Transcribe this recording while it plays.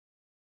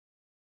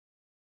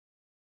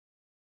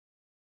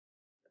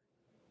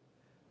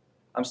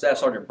I'm Staff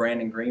Sergeant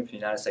Brandon Green from the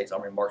United States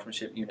Army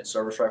Marksmanship Unit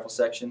Service Rifle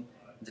Section.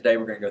 And today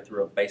we're going to go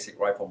through a basic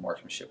rifle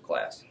marksmanship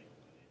class.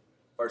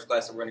 First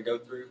class that we're going to go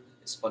through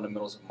is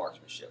fundamentals of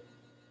marksmanship.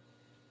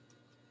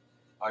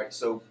 Alright,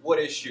 so what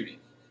is shooting?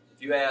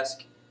 If you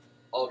ask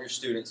all of your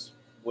students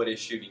what is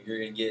shooting, you're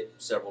going to get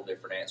several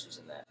different answers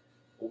in that.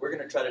 What we're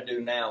going to try to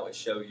do now is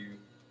show you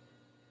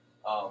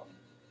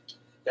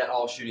that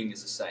all shooting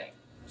is the same.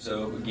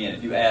 So again,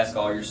 if you ask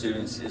all your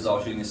students, is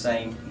all shooting the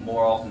same?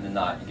 More often than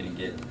not, you're going to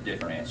get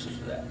different answers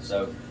for that.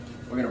 So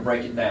we're going to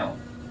break it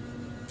down.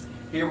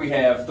 Here we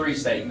have three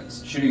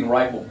statements: shooting a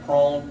rifle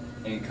prone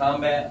in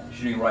combat,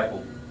 shooting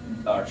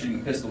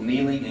a pistol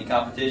kneeling in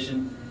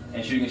competition,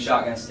 and shooting a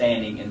shotgun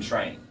standing in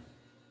training.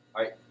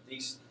 All right,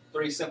 these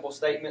three simple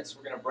statements,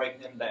 we're going to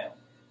break them down.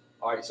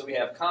 All right, so we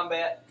have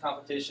combat,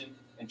 competition,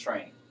 and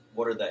training.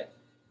 What are they?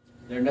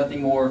 They're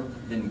nothing more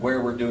than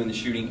where we're doing the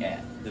shooting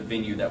at, the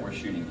venue that we're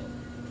shooting in.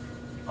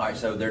 Alright,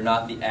 so they're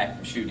not the act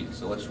of shooting,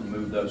 so let's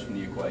remove those from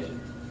the equation.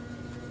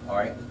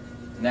 Alright,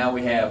 now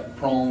we have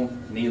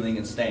prone, kneeling,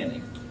 and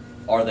standing.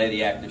 Are they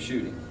the act of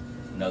shooting?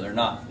 No, they're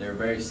not. They're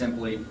very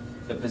simply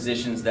the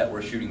positions that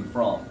we're shooting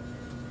from.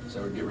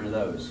 So we'll get rid of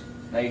those.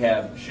 Now you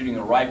have shooting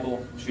a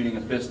rifle, shooting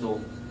a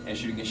pistol, and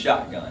shooting a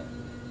shotgun.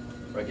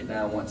 Break it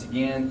down once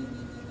again.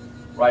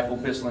 Rifle,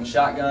 pistol, and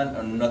shotgun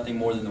are nothing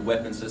more than the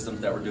weapon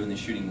systems that we're doing the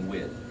shooting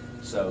with.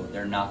 So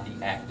they're not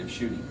the act of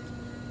shooting.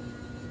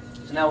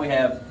 So now we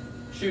have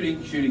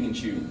shooting, shooting, and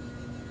shooting.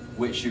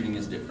 Which shooting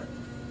is different?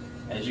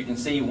 As you can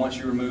see, once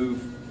you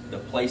remove the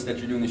place that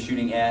you're doing the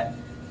shooting at,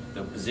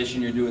 the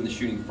position you're doing the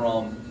shooting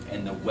from,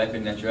 and the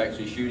weapon that you're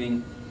actually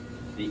shooting,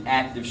 the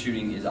act of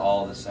shooting is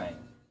all the same.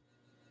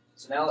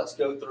 So now let's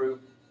go through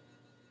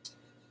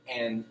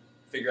and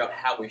figure out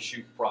how we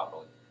shoot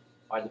properly.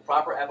 All right, the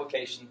proper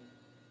application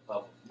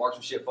of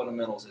marksmanship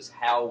fundamentals is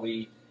how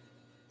we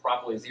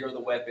properly zero the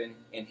weapon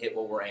and hit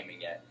what we're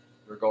aiming at,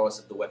 regardless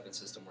of the weapon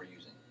system we're using.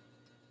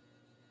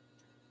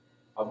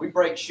 We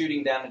break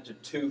shooting down into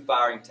two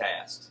firing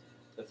tasks.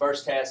 The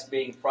first task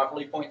being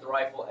properly point the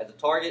rifle at the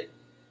target.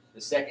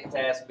 The second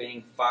task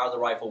being fire the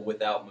rifle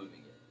without moving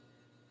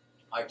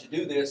it. Alright, to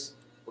do this,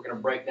 we're going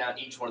to break down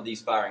each one of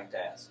these firing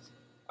tasks.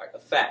 Alright, a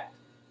fact: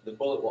 the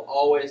bullet will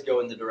always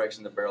go in the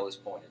direction the barrel is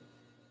pointed.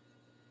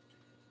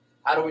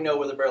 How do we know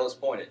where the barrel is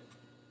pointed?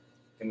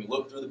 Can we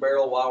look through the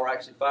barrel while we're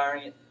actually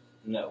firing it?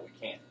 No, we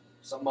can't.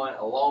 Someone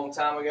a long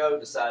time ago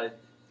decided to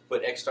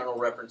put external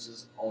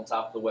references on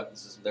top of the weapon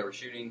system they were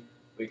shooting.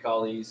 We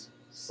call these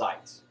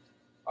sights.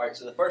 Alright,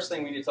 so the first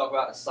thing we need to talk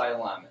about is sight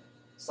alignment.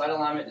 Sight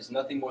alignment is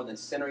nothing more than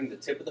centering the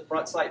tip of the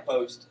front sight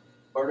post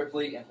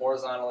vertically and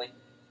horizontally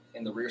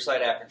in the rear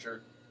sight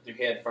aperture with your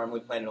head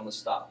firmly planted on the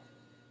stock.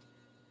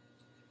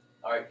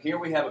 Alright, here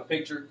we have a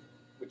picture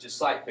which is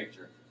sight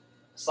picture.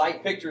 A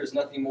sight picture is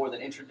nothing more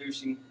than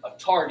introducing a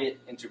target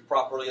into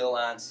properly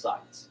aligned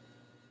sights.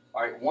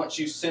 Alright, once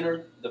you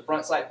center the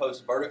front sight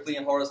post vertically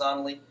and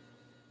horizontally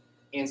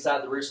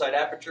inside the rear sight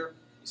aperture,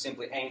 you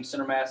simply aim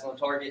center mass on the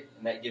target,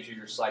 and that gives you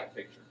your sight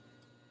picture.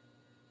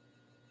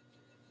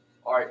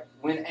 Alright,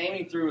 when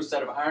aiming through a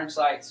set of iron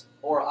sights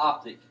or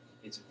optic,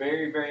 it's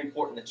very, very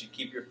important that you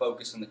keep your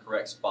focus in the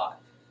correct spot.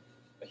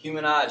 A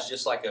human eye is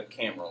just like a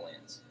camera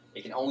lens.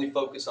 It can only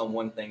focus on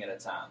one thing at a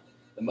time.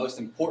 The most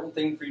important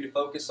thing for you to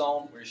focus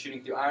on when you're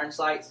shooting through iron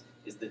sights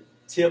is the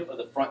tip of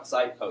the front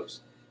sight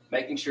post,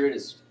 making sure it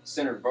is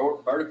centered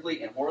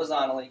vertically and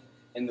horizontally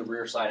in the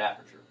rear sight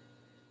aperture.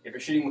 If you're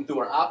shooting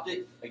through an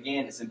optic,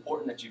 again, it's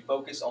important that you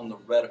focus on the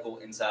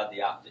reticle inside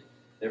the optic.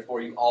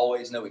 Therefore, you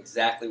always know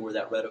exactly where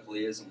that reticle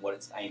is and what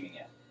it's aiming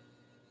at.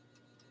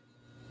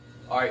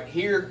 Alright,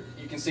 here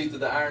you can see through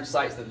the iron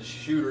sights that the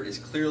shooter is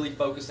clearly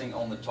focusing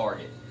on the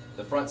target.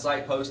 The front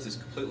sight post is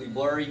completely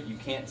blurry. You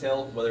can't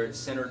tell whether it's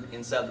centered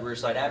inside the rear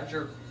sight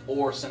aperture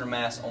or center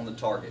mass on the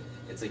target.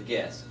 It's a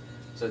guess.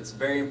 So it's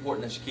very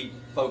important that you keep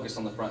focused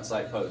on the front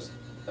sight post.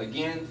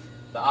 Again,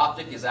 the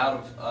optic is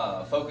out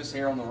of focus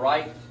here on the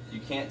right. You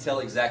can't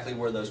tell exactly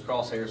where those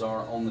crosshairs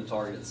are on the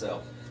target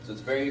itself. So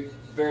it's very,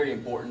 very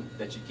important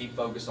that you keep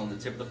focused on the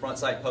tip of the front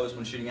sight post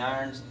when shooting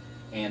irons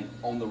and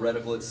on the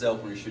reticle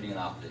itself when you're shooting an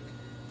optic.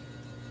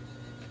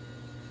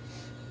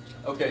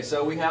 Okay,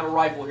 so we have a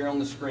rifle here on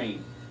the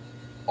screen.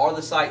 Are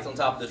the sights on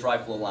top of this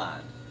rifle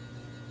aligned?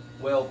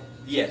 Well,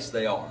 yes,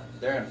 they are.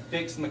 They're in a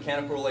fixed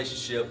mechanical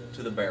relationship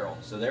to the barrel,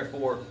 so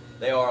therefore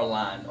they are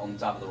aligned on the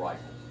top of the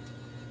rifle.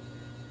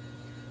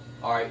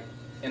 Alright,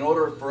 in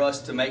order for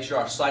us to make sure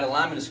our sight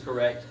alignment is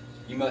correct,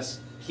 you must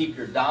keep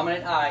your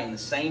dominant eye in the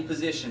same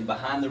position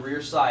behind the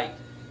rear sight,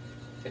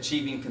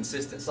 achieving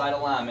consistent sight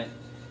alignment.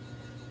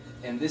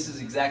 And this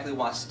is exactly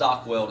why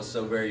stock weld is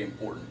so very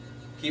important.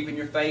 Keeping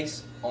your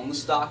face on the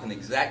stock in the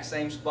exact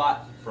same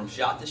spot from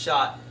shot to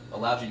shot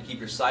allows you to keep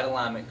your sight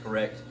alignment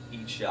correct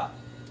each shot.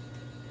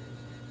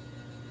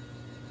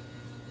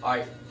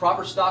 Alright,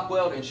 proper stock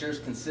weld ensures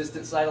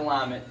consistent sight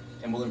alignment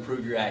and will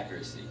improve your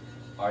accuracy.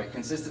 Alright,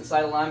 consistent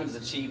sight alignment is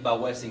achieved by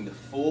resting the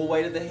full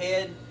weight of the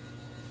head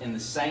in the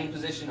same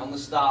position on the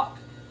stock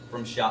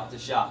from shot to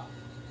shot.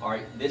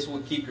 Alright, this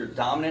will keep your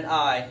dominant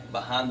eye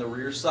behind the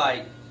rear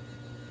sight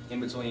in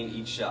between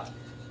each shot.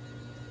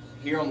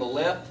 Here on the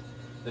left,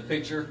 the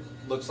picture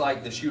looks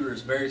like the shooter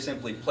is very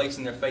simply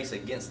placing their face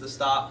against the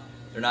stock.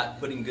 They're not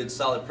putting good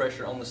solid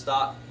pressure on the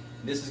stock.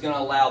 This is going to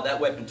allow that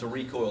weapon to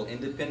recoil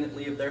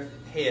independently of their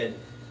head,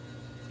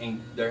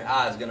 and their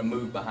eye is going to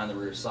move behind the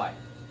rear sight.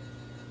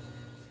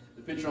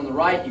 The picture on the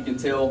right, you can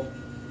tell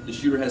the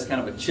shooter has kind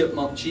of a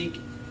chipmunk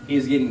cheek. He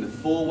is getting the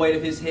full weight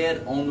of his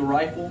head on the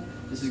rifle.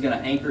 This is going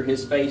to anchor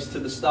his face to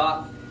the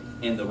stock,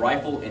 and the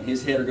rifle and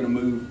his head are going to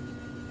move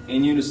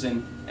in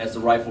unison as the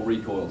rifle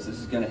recoils. This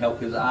is going to help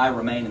his eye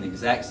remain in the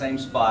exact same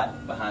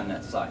spot behind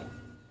that sight.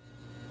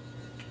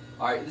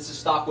 Alright, this is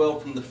stock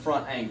weld from the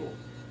front angle.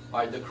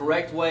 Alright, the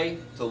correct way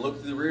to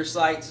look through the rear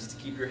sights is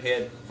to keep your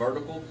head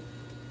vertical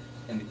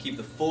and to keep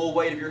the full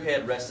weight of your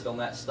head rested on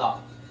that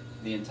stock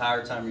the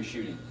entire time you're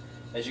shooting.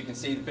 As you can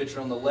see the picture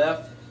on the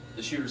left,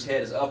 the shooter's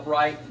head is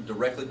upright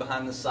directly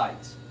behind the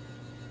sights.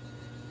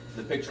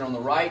 The picture on the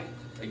right,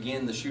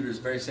 again, the shooter is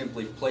very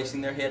simply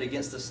placing their head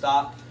against the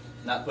stock,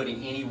 not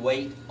putting any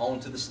weight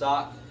onto the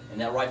stock, and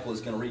that rifle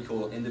is going to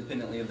recoil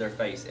independently of their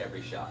face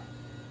every shot.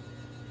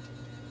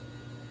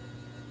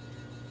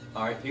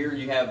 Alright, here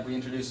we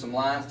introduced some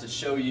lines to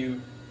show you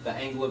the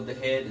angle of the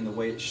head and the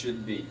way it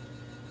should be.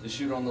 The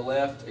shooter on the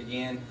left,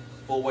 again,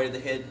 full weight of the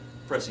head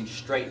pressing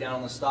straight down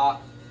on the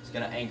stock. It's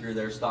going to anchor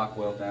their stock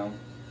weld down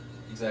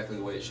exactly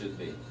the way it should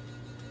be.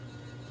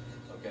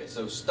 Okay,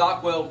 so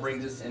stock weld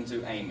brings us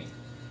into aiming.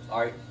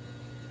 Alright,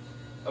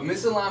 a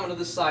misalignment of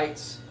the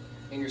sights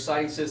in your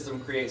sighting system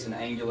creates an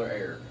angular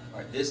error.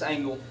 Alright, this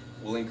angle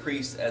will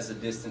increase as the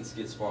distance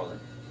gets farther.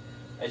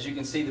 As you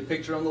can see the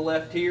picture on the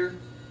left here,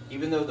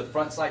 even though the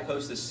front sight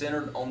post is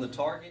centered on the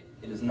target,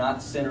 it is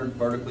not centered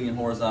vertically and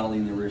horizontally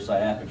in the rear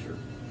sight aperture.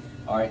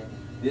 Alright,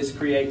 this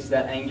creates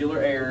that angular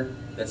error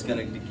that's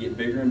going to get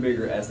bigger and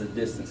bigger as the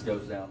distance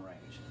goes down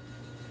range.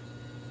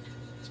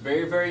 It's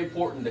very, very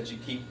important that you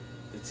keep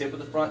the tip of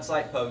the front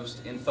sight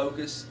post in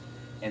focus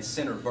and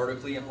centered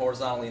vertically and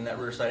horizontally in that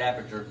rear sight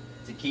aperture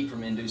to keep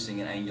from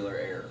inducing an angular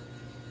error.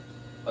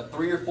 A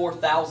 3 or 4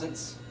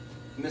 thousandths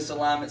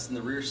misalignments in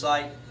the rear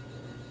sight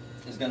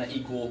is going to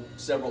equal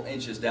several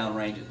inches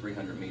downrange at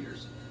 300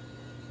 meters.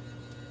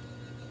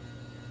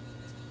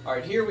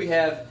 Alright, here we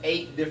have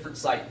 8 different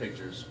sight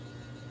pictures.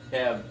 We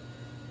have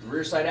the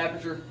rear sight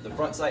aperture, the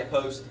front sight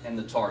post, and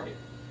the target.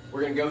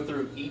 We're going to go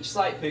through each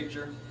sight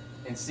picture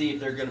and see if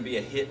they're going to be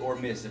a hit or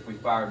miss if we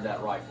fired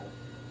that rifle.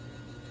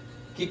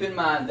 Keep in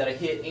mind that a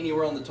hit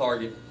anywhere on the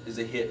target is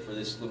a hit for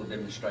this little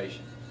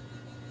demonstration.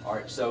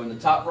 Alright, so in the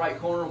top right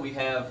corner we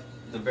have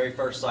the very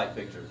first sight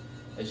picture.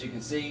 As you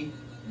can see,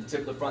 the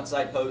tip of the front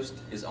sight post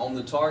is on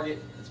the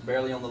target. It's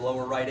barely on the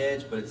lower right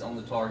edge, but it's on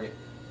the target,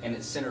 and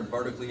it's centered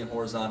vertically and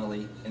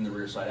horizontally in the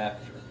rear sight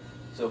aperture.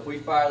 So if we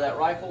fire that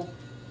rifle,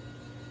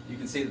 you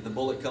can see that the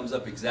bullet comes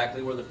up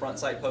exactly where the front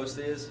sight post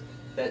is.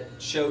 That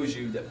shows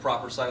you that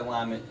proper sight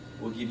alignment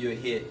will give you a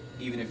hit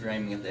even if you're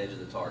aiming at the edge of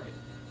the target.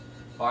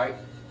 Alright,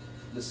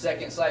 the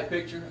second sight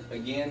picture,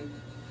 again,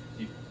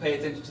 if you pay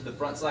attention to the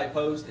front sight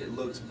post, it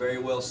looks very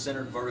well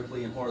centered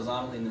vertically and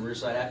horizontally in the rear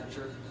sight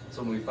aperture.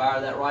 So when we fire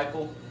that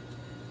rifle,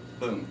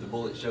 boom, the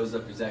bullet shows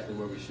up exactly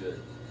where we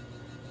should.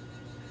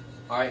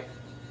 Alright,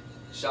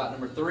 shot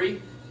number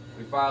 3,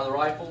 we fire the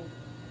rifle,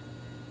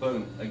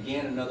 boom,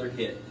 again another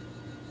hit.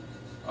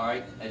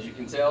 Alright, as you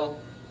can tell,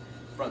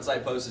 front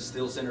sight post is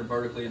still centered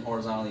vertically and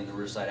horizontally in the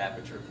rear sight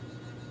aperture.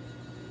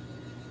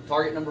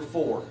 Target number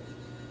 4,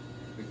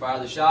 we fire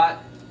the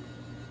shot,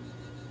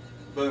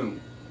 boom.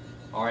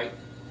 Alright,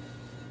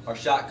 our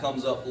shot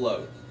comes up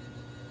low.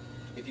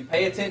 If you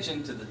pay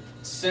attention to the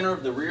center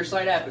of the rear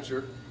sight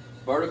aperture,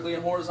 vertically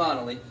and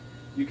horizontally,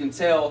 you can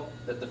tell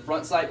that the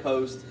front sight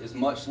post is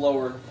much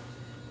lower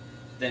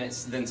than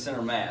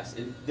center mass.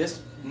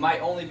 This might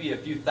only be a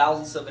few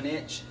thousandths of an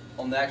inch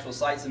on the actual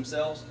sights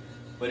themselves,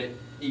 but it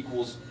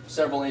equals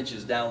several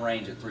inches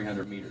downrange at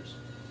 300 meters.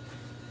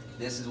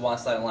 This is why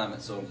sight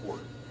alignment is so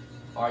important.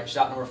 Alright,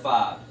 shot number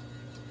 5.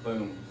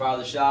 Boom. Fire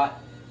the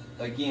shot.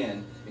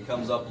 Again, it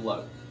comes up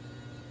low.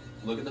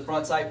 Look at the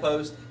front sight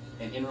post,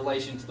 and in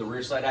relation to the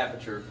rear sight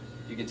aperture,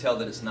 you can tell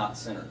that it's not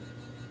centered.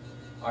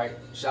 Alright,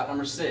 shot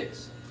number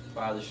 6.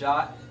 Fire the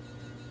shot.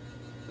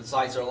 The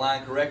sights are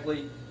aligned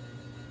correctly.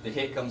 The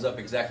hit comes up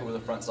exactly where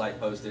the front sight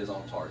post is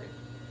on target.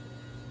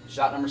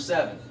 Shot number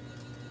 7.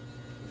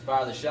 We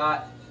fire the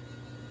shot.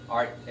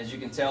 Alright, as you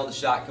can tell, the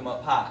shot come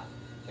up high.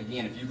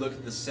 Again, if you look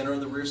at the center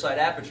of the rear sight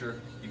aperture,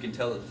 you can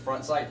tell that the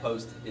front sight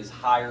post is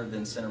higher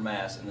than center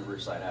mass in the rear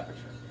sight aperture.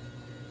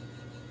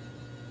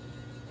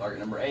 Target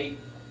number 8.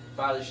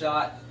 Fire the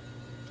shot.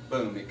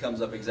 Boom, it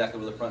comes up exactly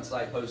where the front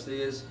sight post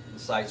is. The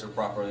sights are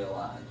properly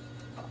aligned.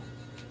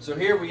 So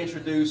here we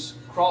introduce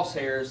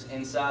crosshairs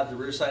inside the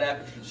rear sight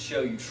aperture to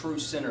show you true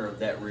center of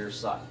that rear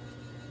sight.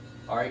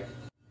 Alright,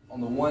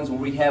 on the ones where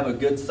we have a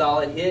good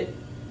solid hit,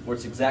 where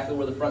it's exactly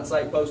where the front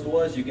sight post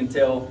was, you can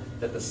tell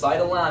that the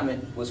sight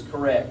alignment was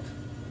correct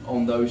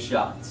on those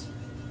shots.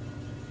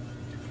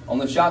 On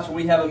the shots where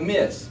we have a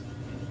miss,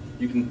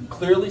 you can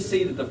clearly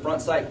see that the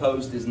front sight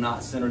post is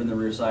not centered in the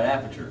rear sight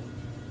aperture.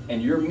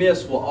 And your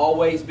miss will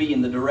always be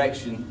in the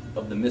direction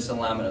of the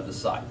misalignment of the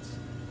sights.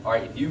 All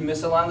right, if you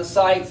misalign the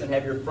sights and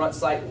have your front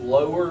sight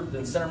lower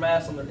than center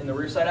mass in the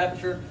rear sight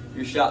aperture,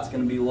 your shot's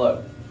going to be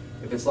low.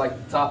 If it's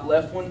like the top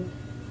left one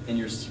and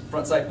your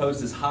front sight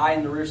post is high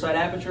in the rear sight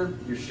aperture,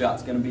 your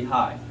shot's going to be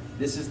high.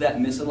 This is that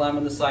misalignment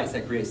of the sights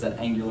that creates that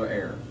angular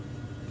error.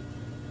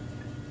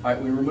 All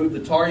right, we remove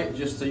the target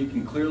just so you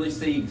can clearly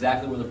see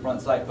exactly where the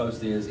front sight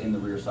post is in the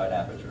rear sight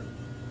aperture.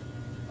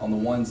 On the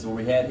ones where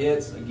we had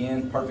hits,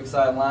 again, perfect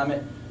sight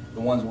alignment.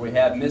 The ones where we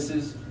had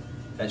misses,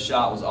 that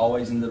shot was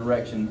always in the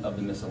direction of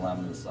the misalignment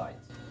of the sights.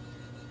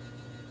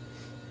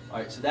 All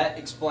right, so that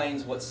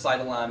explains what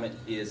sight alignment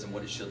is and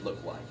what it should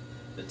look like.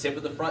 The tip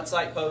of the front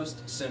sight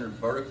post centered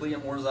vertically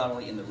and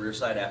horizontally in the rear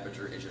sight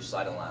aperture is your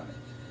sight alignment.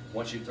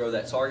 Once you throw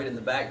that target in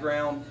the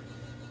background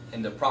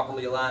and the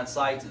properly aligned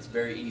sights, it's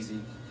very easy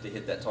to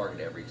hit that target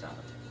every time.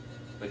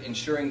 But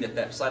ensuring that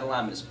that sight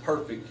alignment is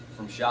perfect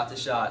from shot to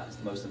shot is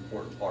the most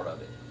important part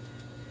of it.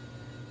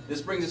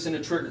 This brings us into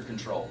trigger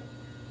control.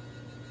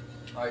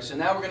 All right, so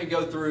now we're going to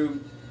go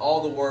through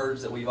all the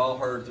words that we've all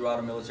heard throughout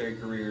our military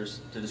careers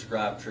to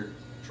describe trigger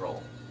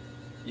control.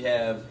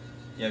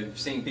 You've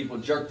seen people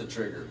jerk the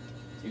trigger.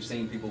 You've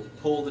seen people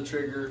pull the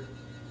trigger.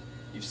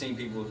 You've seen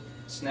people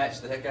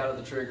snatch the heck out of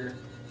the trigger.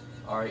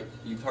 All right,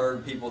 you've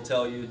heard people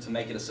tell you to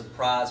make it a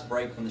surprise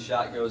break when the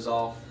shot goes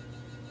off.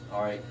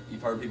 All right,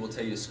 you've heard people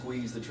tell you to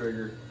squeeze the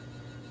trigger.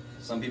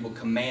 Some people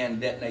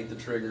command detonate the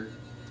trigger.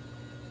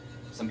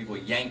 Some people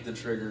yank the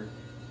trigger.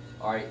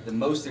 All right, the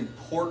most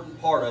important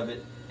part of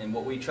it, and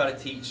what we try to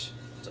teach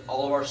to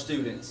all of our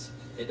students,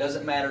 it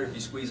doesn't matter if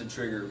you squeeze a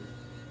trigger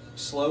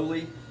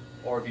slowly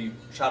or if you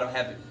try to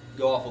have it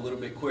go off a little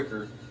bit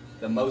quicker.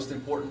 The most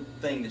important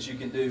thing that you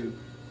can do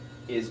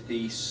is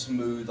be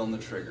smooth on the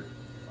trigger.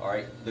 All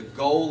right, the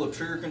goal of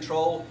trigger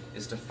control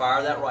is to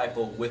fire that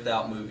rifle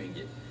without moving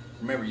it.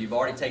 Remember, you've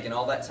already taken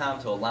all that time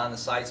to align the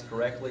sights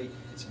correctly.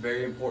 It's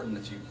very important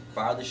that you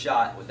fire the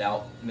shot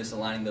without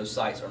misaligning those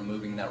sights or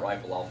moving that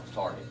rifle off the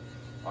target.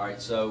 All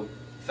right, so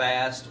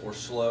fast or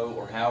slow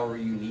or however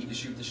you need to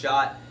shoot the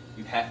shot,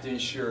 you have to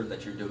ensure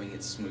that you're doing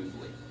it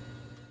smoothly.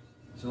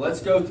 So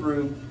let's go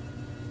through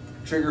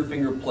trigger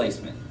finger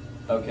placement.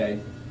 Okay,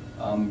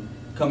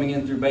 coming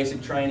in through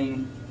basic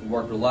training, we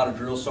worked with a lot of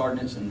drill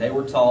sergeants, and they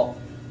were taught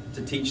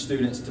to teach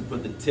students to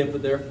put the tip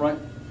of their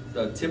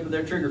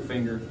trigger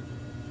finger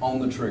on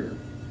the trigger.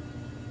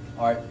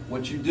 All right,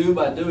 what you do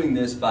by doing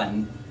this,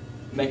 by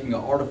making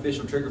an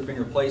artificial trigger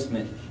finger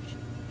placement,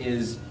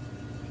 is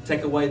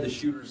take away the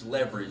shooter's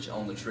leverage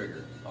on the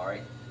trigger. All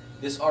right,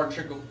 this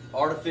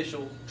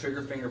artificial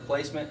trigger finger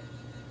placement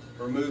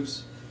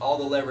removes all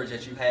the leverage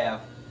that you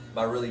have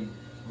by really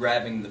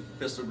grabbing the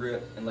pistol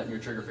grip and letting your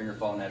trigger finger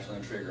fall naturally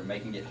on the trigger,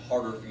 making it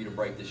harder for you to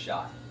break the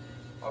shot.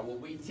 All right, what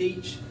we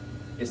teach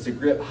is to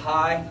grip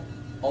high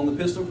on the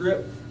pistol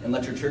grip and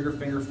let your trigger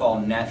finger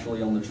fall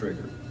naturally on the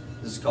trigger.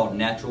 This is called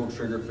natural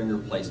trigger finger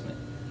placement.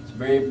 It's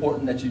very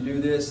important that you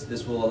do this.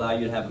 This will allow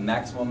you to have a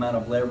maximum amount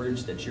of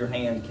leverage that your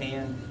hand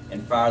can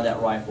and fire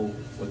that rifle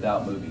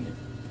without moving it.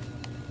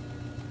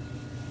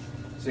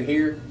 So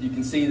here you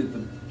can see that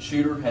the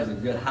shooter has a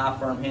good high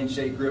firm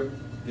handshake grip,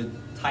 good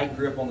tight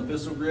grip on the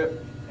pistol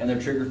grip, and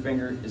their trigger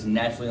finger is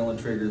naturally on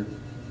the trigger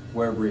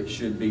wherever it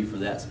should be for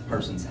that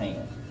person's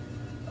hand.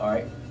 All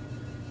right.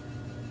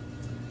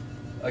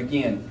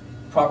 Again,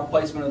 proper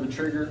placement of the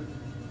trigger,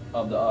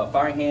 of the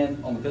firing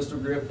hand on the pistol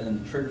grip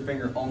and the trigger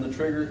finger on the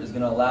trigger is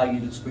going to allow you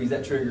to squeeze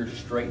that trigger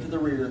straight to the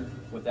rear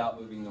without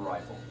moving the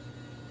rifle.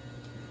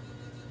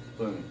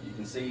 Boom. You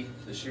can see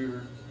the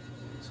shooter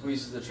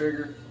squeezes the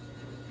trigger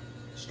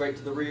straight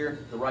to the rear.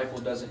 The rifle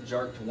doesn't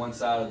jerk to one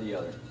side or the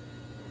other.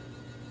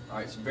 All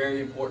right, it's very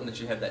important that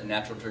you have that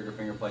natural trigger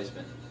finger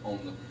placement on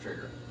the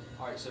trigger.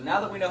 All right, so now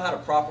that we know how to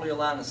properly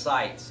align the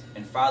sights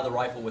and fire the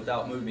rifle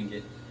without moving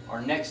it,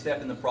 our next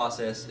step in the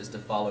process is to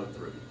follow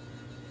through.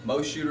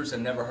 Most shooters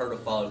have never heard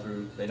of follow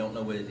through. They don't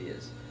know what it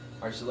is.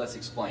 All right, so let's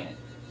explain it.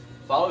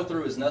 Follow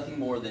through is nothing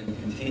more than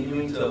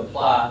continuing to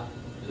apply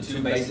the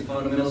two basic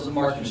fundamentals of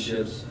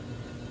marksmanship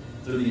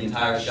through the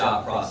entire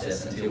shot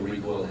process until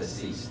recoil has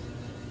ceased.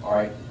 All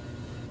right.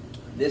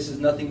 This is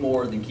nothing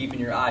more than keeping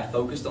your eye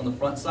focused on the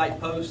front sight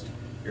post,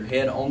 your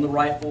head on the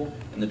rifle,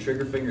 and the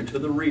trigger finger to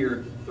the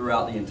rear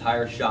throughout the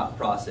entire shot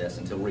process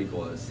until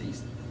recoil has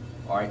ceased.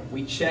 All right,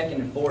 we check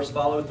and enforce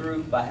follow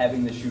through by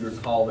having the shooter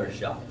call their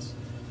shots.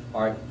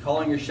 All right,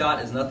 calling your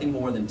shot is nothing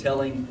more than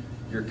telling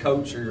your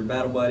coach or your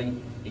battle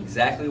buddy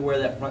exactly where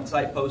that front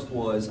sight post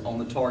was on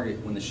the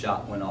target when the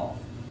shot went off.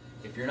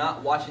 If you're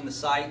not watching the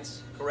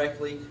sights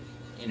correctly,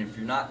 and if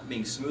you're not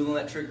being smooth on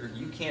that trigger,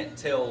 you can't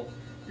tell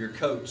your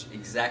coach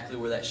exactly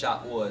where that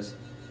shot was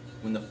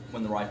when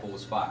the rifle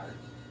was fired.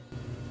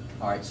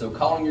 All right, so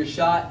calling your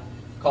shot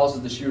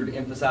causes the shooter to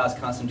emphasize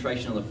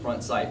concentration on the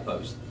front sight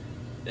post.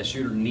 That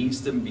shooter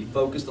needs to be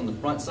focused on the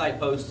front sight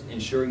post,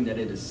 ensuring that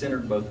it is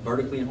centered both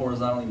vertically and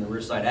horizontally in the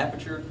rear sight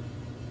aperture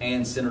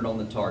and centered on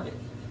the target.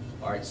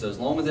 All right, so as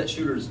long as that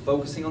shooter is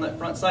focusing on that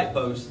front sight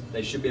post,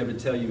 they should be able to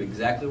tell you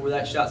exactly where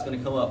that shot's going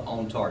to come up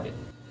on target.